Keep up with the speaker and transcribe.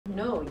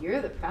No,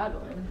 you're the proud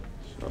one.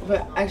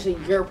 But actually,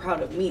 you're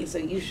proud of me, so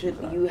you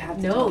have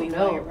to tell me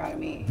why you're proud of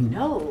me.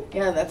 No.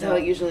 Yeah, that's how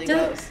it usually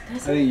goes. I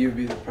think you'd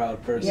be the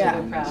proud person.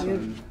 Yeah,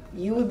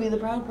 you would be the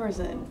proud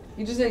person.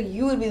 You just said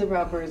you would be the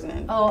proud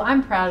person. Oh,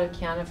 I'm proud of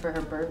Kiana for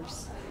her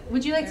burps.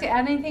 Would you like to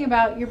add anything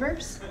about your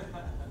burps?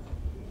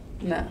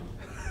 No.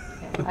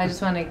 Okay. I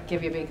just want to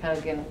give you a big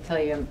hug and tell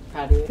you I'm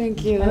proud of you.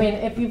 Thank you. I mean,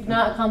 if you've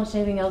not accomplished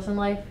anything else in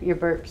life, your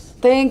burps.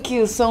 Thank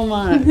you so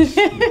much.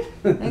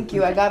 Thank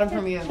you. I got them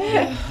from you.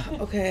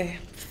 Okay.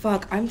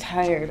 Fuck, I'm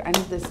tired. I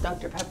need this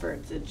Dr. Pepper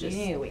to just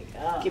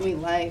give me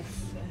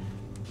life.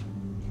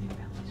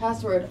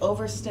 Password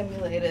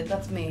overstimulated.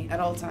 That's me at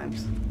all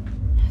times.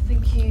 I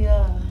think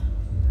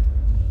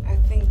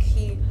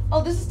he.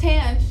 Oh, this is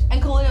Tanj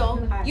and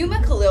Khalil. Hi. You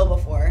met Khalil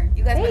before.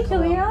 You guys met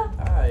Khalil.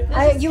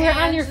 Hi. You were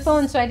on your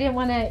phone, so I didn't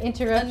want to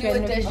interrupt you. A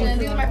new addition.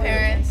 These are my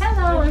parents.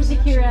 Hello, I'm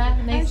Shakira.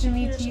 Nice to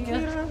meet you.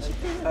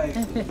 Hi,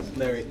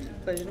 Larry.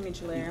 Pleasure to meet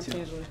you, Larry. I'm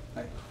Angela.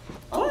 Hi.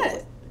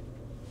 What?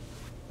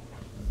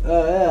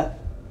 Oh, yeah.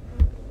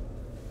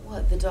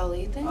 What, the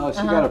Dolly thing? Oh,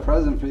 she got a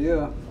present for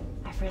you.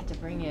 I forgot to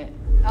bring it.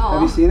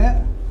 Have you seen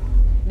it?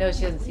 No,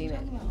 she hasn't seen it.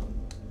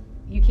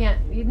 You can't.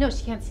 No,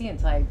 she can't see it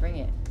until I bring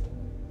it.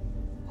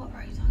 What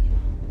were you talking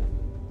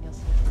about? You'll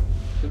see.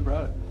 Should have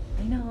brought it.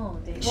 I know.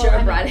 Dave. Should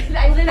have brought it.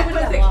 I didn't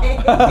put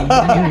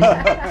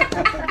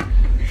it.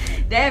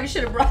 Damn,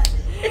 should have brought it.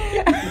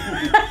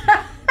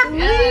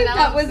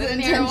 That was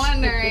intentional.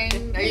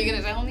 Wondering, are you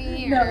gonna tell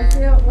me? No,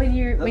 so when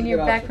you're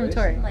back from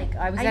tour, observation. like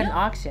I was at an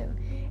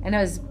auction, and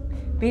I was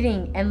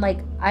bidding, and like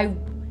I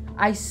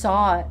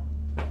saw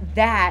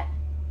that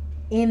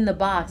in the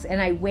box,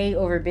 and I way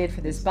overbid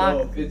for this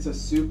box. So it's a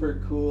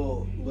super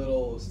cool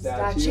little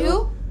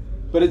statue.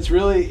 But it's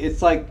really,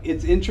 it's like,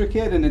 it's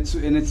intricate, and it's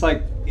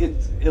like,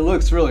 it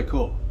looks really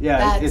cool. Yeah,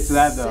 That's it's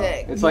that though.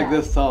 sick. It's like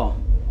this tall.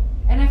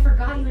 And I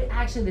forgot you had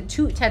actually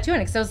the tattoo on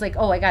it, because I was like,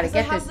 oh, I gotta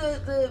get this.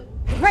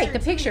 Right, the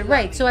picture,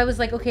 right. So I was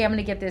like, okay, I'm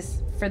gonna get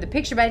this for the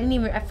picture, but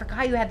I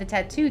forgot you had the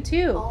tattoo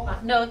too. Oh.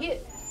 No, he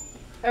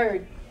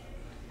has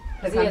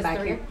back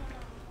 3. here.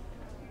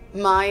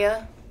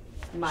 Maya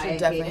Maya should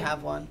definitely Hayden.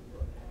 have one.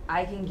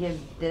 I can give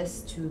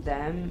this to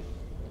them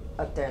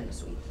up there in the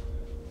suite.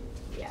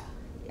 Yeah.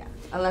 Yeah.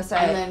 Unless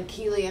And then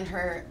Keely and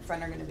her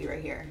friend are going to be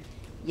right here.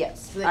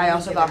 yes. So then I you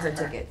also give got it her to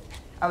her. ticket.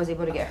 I was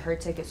able to get her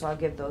ticket, so I'll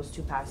give those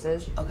 2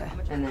 passes. Okay.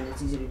 And then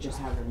it's easier to just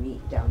have her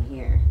meet down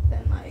here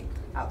than like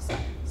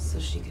outside. So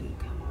she can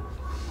come.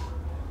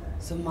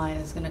 So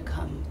Maya's going to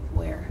come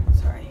where?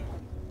 Sorry.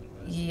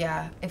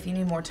 Yeah, if you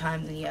need more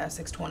time, then yeah,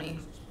 6:20.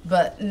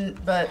 But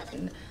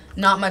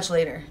not much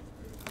later.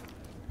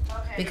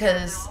 Okay.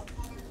 Because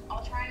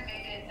I'll try to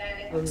make it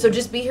then. so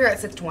just be here at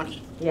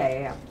 6:20.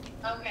 Yeah.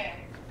 Okay,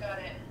 got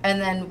it.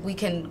 And then we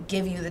can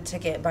give you the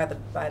ticket by the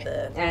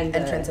And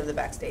entrance of the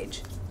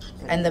backstage.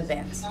 And the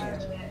bands.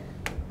 Okay.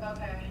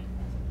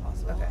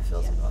 Possible. Okay. It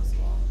feels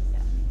impossible. Yeah.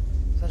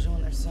 Especially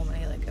when there's so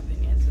many like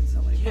opinions and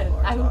so many people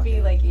are I would talking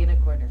be like in a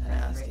corner and crying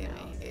asking right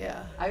now. me.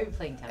 Yeah. I would be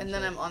playing township. And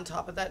then I'm on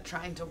top of that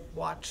trying to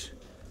watch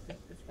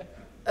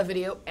a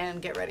video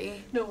and get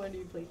ready. No wonder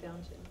you play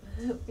township.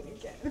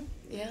 Again.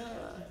 Yeah.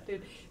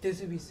 Dude,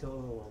 this would be so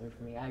overwhelming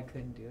for me. I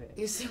couldn't do it.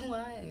 You see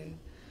why?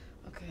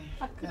 Okay.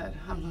 Good.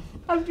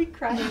 I'd be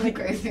crying like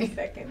crazy. every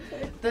second.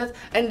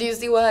 And do you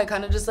see why I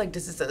kind of just like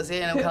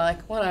disassociate? And I'm kind of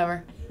like,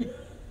 whatever.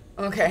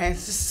 Okay,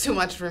 it's just too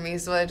much for me,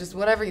 so I just,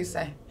 whatever you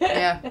say.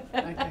 Yeah.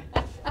 Okay.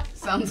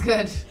 Sounds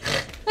good.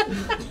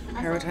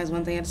 Prioritize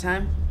one thing at a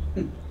time.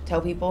 Tell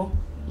people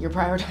you're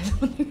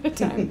prioritizing one thing at a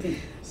time.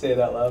 Say it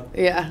out loud.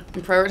 Yeah,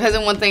 I'm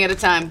prioritizing one thing at a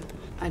time.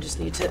 I just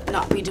need to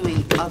not be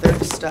doing other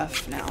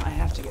stuff now. I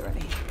have to get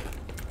ready.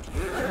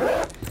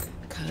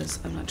 Because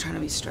I'm not trying to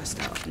be stressed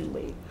out and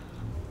late.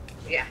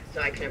 Yeah, so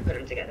I couldn't put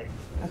them together.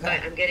 Okay.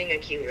 But I'm getting a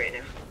Kiwi right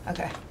now.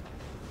 Okay.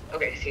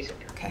 Okay, see you soon.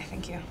 Okay,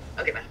 thank you.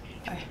 Okay, bye.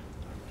 Bye.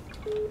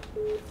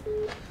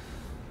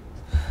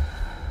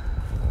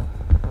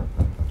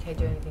 Can I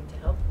do anything to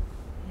help?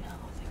 No,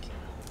 thank you.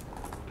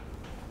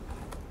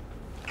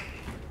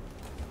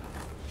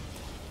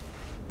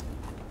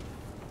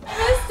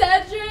 Miss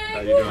Cedric! How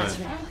you doing?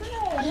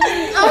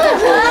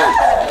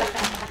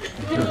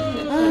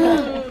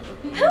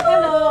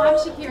 Hello, I'm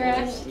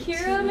Shakira.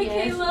 Shakira,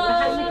 Michaela.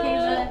 Hi,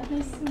 Michaela.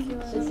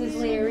 This is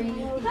Larry.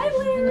 Hi,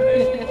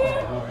 Larry.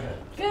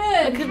 I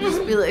Good. could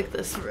just be like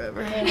this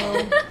forever.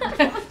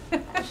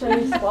 Show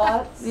you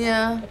spots.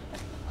 Yeah.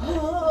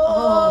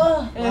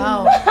 Oh,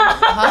 wow.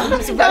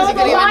 I'm surprised you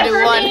could even do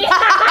one.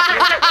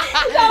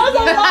 That was a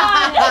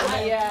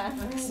lot. Yeah.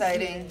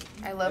 Exciting.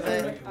 I love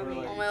it. All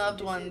my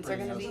loved ones are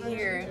going to be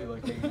here.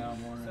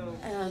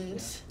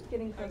 And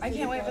I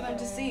can't wait for them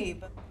to see.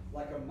 But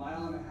Like a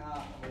mile and a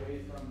half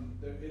away from,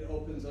 it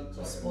opens up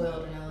to.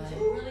 spoiled in LA. I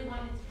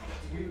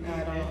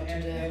don't know what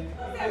to do.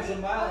 Because a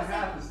mile and a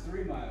half is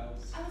 3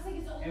 miles.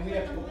 And we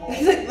have to go all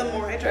It's like the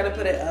more I try to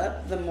put it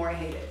up, the more I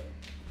hate it.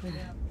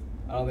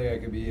 I don't think I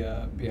could be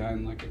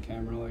behind like a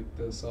camera like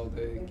this all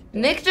day.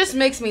 Nick just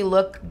makes me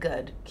look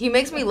good. He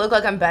makes me look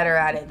like I'm better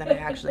at it than I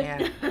actually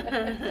am.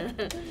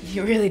 He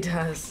really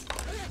does.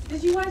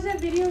 Did you watch that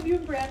video of you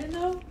and Brandon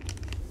though?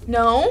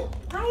 No.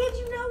 Why did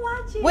you not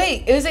watch it?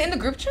 Wait, is it in the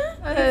group chat?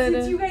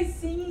 It's you guys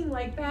singing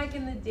like back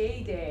in the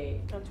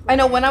day. I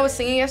know when I was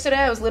singing yesterday,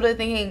 I was literally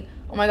thinking,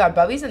 oh my god,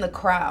 Bubby's in the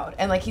crowd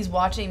and like he's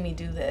watching me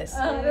do this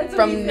That's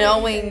from amazing.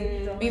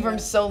 knowing me from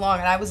so long,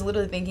 and I was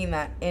literally thinking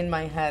that in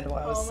my head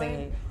while I was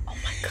singing. Oh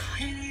my god.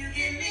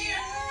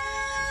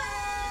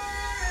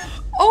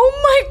 Oh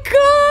my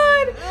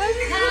god.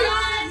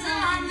 Cards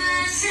on the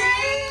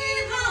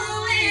table,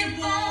 we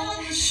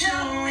both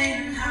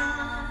showing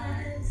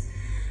hearts,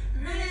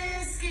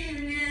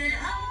 risking it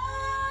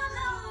all,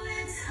 though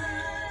it's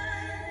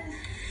hard.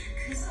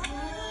 'Cause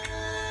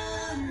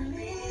all of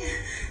me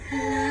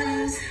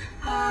loves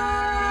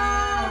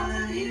all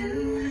of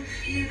you,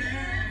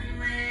 even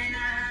when I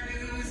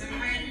lose and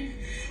win.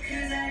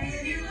 'Cause I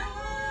give you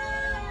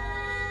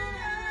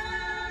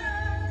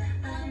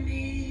all of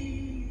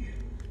me.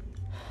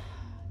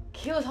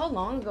 Kilos, how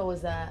long ago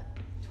was that?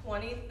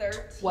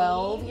 2013.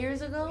 12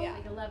 years ago? Yeah.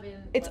 Like 11.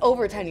 It's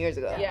over 10 years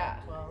ago. Yeah,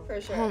 for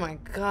sure. Oh my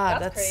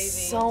god, That's that's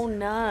crazy. so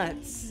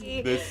nuts.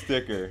 This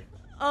sticker.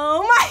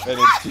 Oh my. And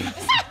it's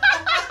just,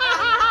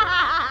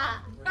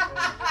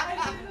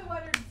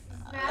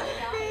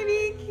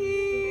 Baby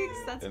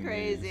Keeks. That's And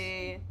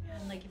crazy.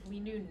 And like if we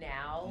knew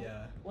now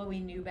Yeah. what we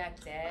knew back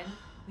then,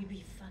 we'd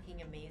be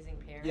fucking amazing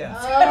parents. Yeah.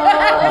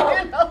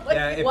 Oh.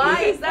 Yeah, if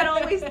Why you- is that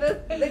always the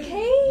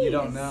case? You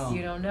don't know.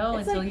 You don't know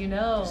It's until like- you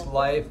know.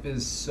 Life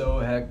is so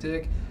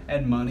hectic,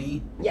 and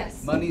money.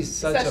 Yes. Money's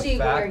such Especially a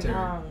factor. when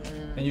you're young.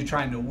 And you're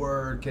trying to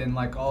work, and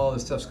like all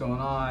this stuff's going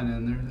on,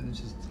 and it's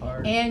just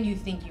hard. And you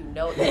think you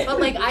know it. But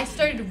like I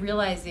started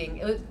realizing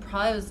it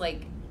was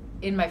like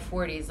in my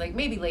 40s, like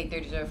maybe late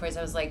 30s or 40s,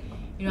 I was like,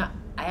 you know,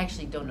 I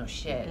actually don't know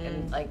shit,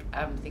 and like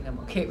I don't think I'm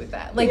okay with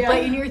that. Like,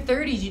 but in your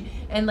 30s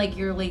and like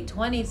your late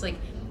 20s, like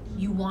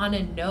you want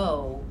to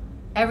know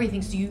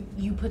everything, so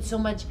you put so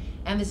much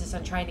emphasis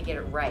on trying to get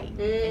it right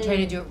and trying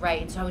to do it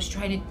right. And so I was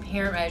trying to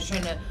parent, I was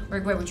trying to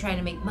work, we're trying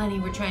to make money,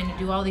 we're trying to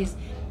do all these,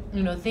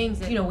 you know, things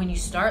that, you know, when you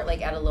start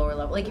like at a lower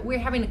level, like we're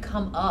having to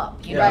come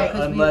up, you know, Yeah,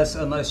 'cause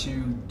unless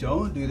you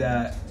don't do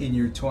that in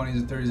your 20s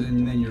and 30s,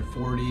 and then you're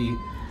 40,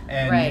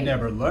 and Right. you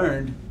never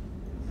learned.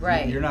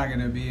 right. You're not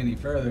gonna be any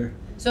further.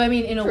 So I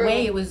mean, in a True.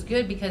 way, it was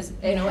good because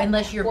you It know,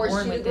 unless you're forced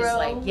born you to with this, grow.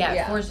 like, it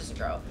Yeah. forces us to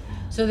grow.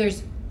 So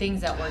there's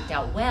things that worked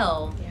out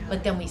well,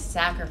 but then we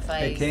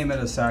sacrifice. It came at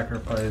a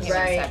sacrifice. came at a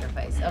Right.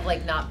 sacrifice of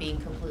like not being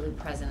completely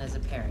present as a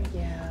parent.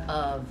 Yeah.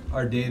 Of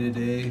Our day to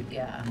day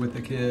Yeah. with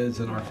the kids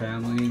and our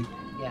family.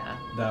 yeah.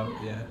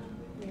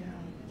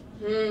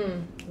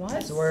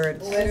 Wise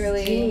words.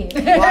 Literally.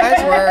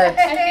 Wise words.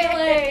 I feel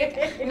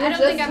like We I were don't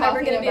just think I'm ever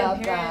talking gonna be a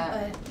about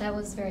parent, but that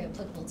was very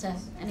applicable to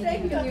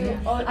anything. Thank you.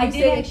 I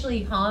did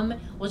actually hum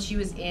while she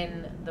was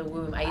in the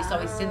womb. I used to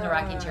always sit in the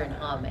rocking chair and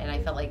hum, and I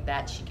felt like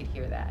that she could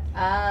hear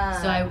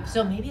that.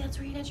 So maybe that's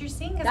where you got your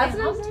sing, because I That's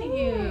what hummed I'm to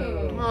you.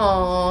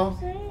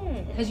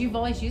 Aww. Because you've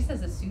always used it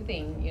as a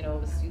soothing, you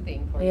know,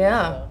 soothing for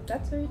Yeah. you. So.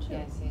 That's very true.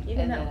 Yes, Even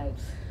and now. then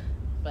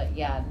but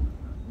yeah,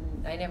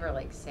 I never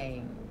like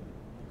sang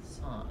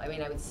song. I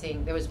mean, I would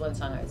sing. There was one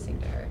song I would sing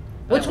to her.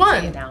 but I Which won't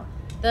sing one? it now.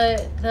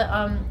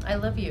 The I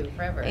love you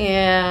forever.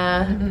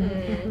 Yeah.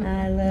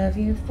 I love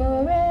you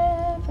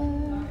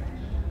forever.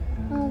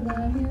 I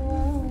love you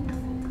all.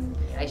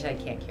 Actually, I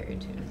can't carry a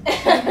tune. I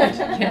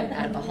can't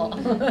at all.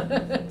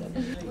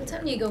 What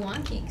time do you go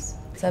on, Keeks?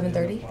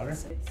 7:30.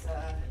 It's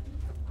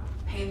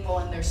painful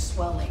and there's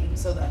swelling,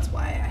 so that's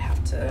why I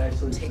have to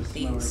take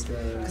these.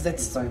 Because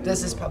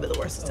this is probably the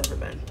worst it's ever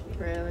been.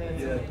 Really?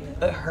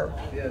 Yeah. It hurt.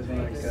 Yeah, it's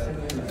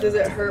like, Does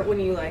it hurt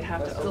when you like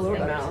have to open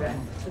your mouth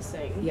to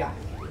sing? Yeah.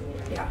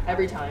 Yeah.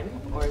 Every time,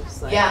 or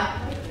just like? Yeah,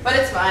 but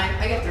it's fine.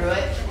 I get through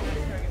it.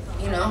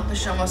 You know, the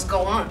show must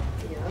go on.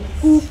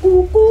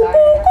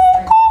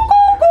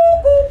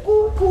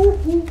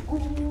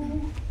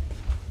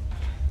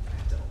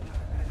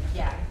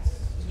 Yeah.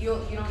 You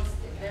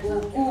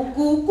don't.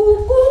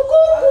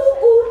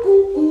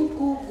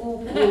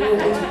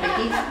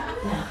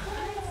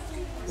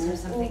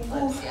 There's something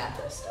close. Yeah.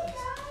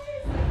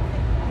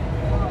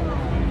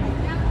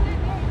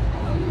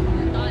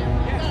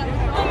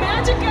 The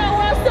magic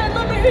hour, I said,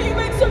 let me hear you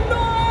make some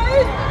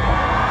noise.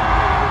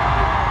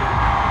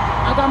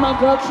 I got my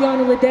girl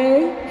Kiana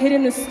Ledé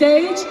hitting the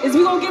stage. Is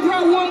we gonna give her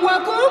a warm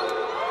welcome?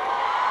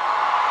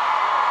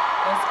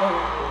 Let's go.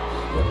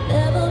 You'll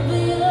never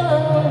be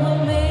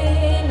over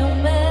me, no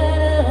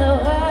matter how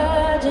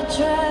hard you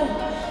try.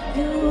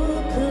 You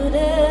could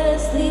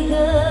ask the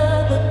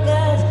other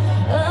guys.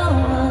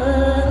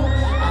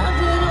 I've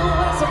been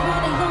away so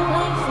part of your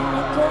life from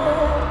the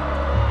girl.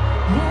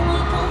 You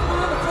ain't gonna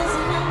find a place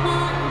in your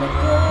mind to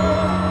go.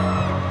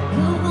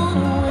 You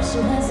gonna wish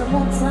you had some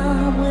more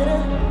time with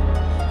her.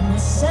 And I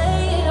say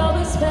it all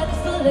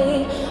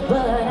respectfully,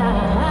 but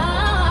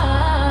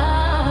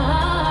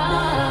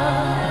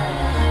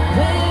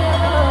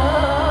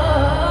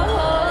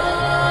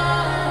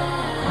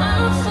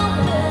I'm so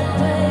bad,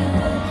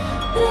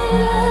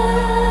 baby.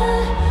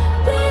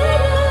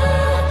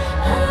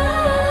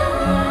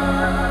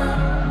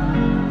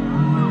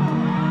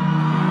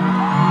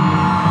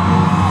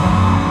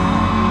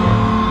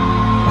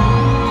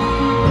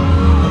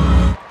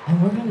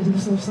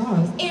 her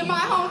songs. In my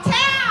hometown!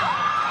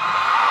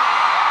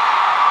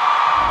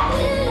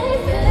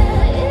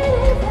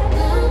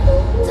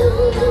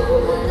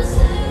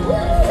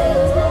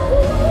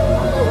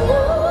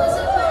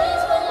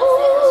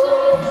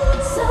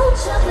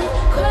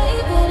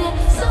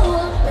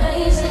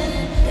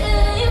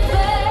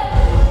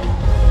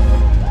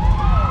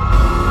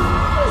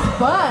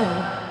 Fun.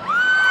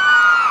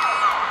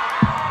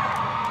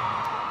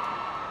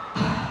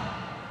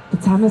 The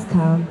time has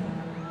come.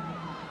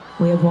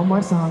 We have one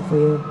more song for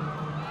you.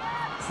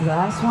 It's the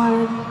last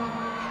one.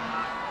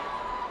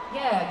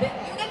 Yeah,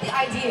 you get the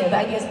idea. The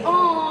idea is,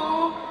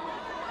 oh,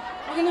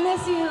 we're gonna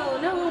miss you.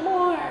 No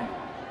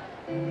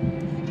more.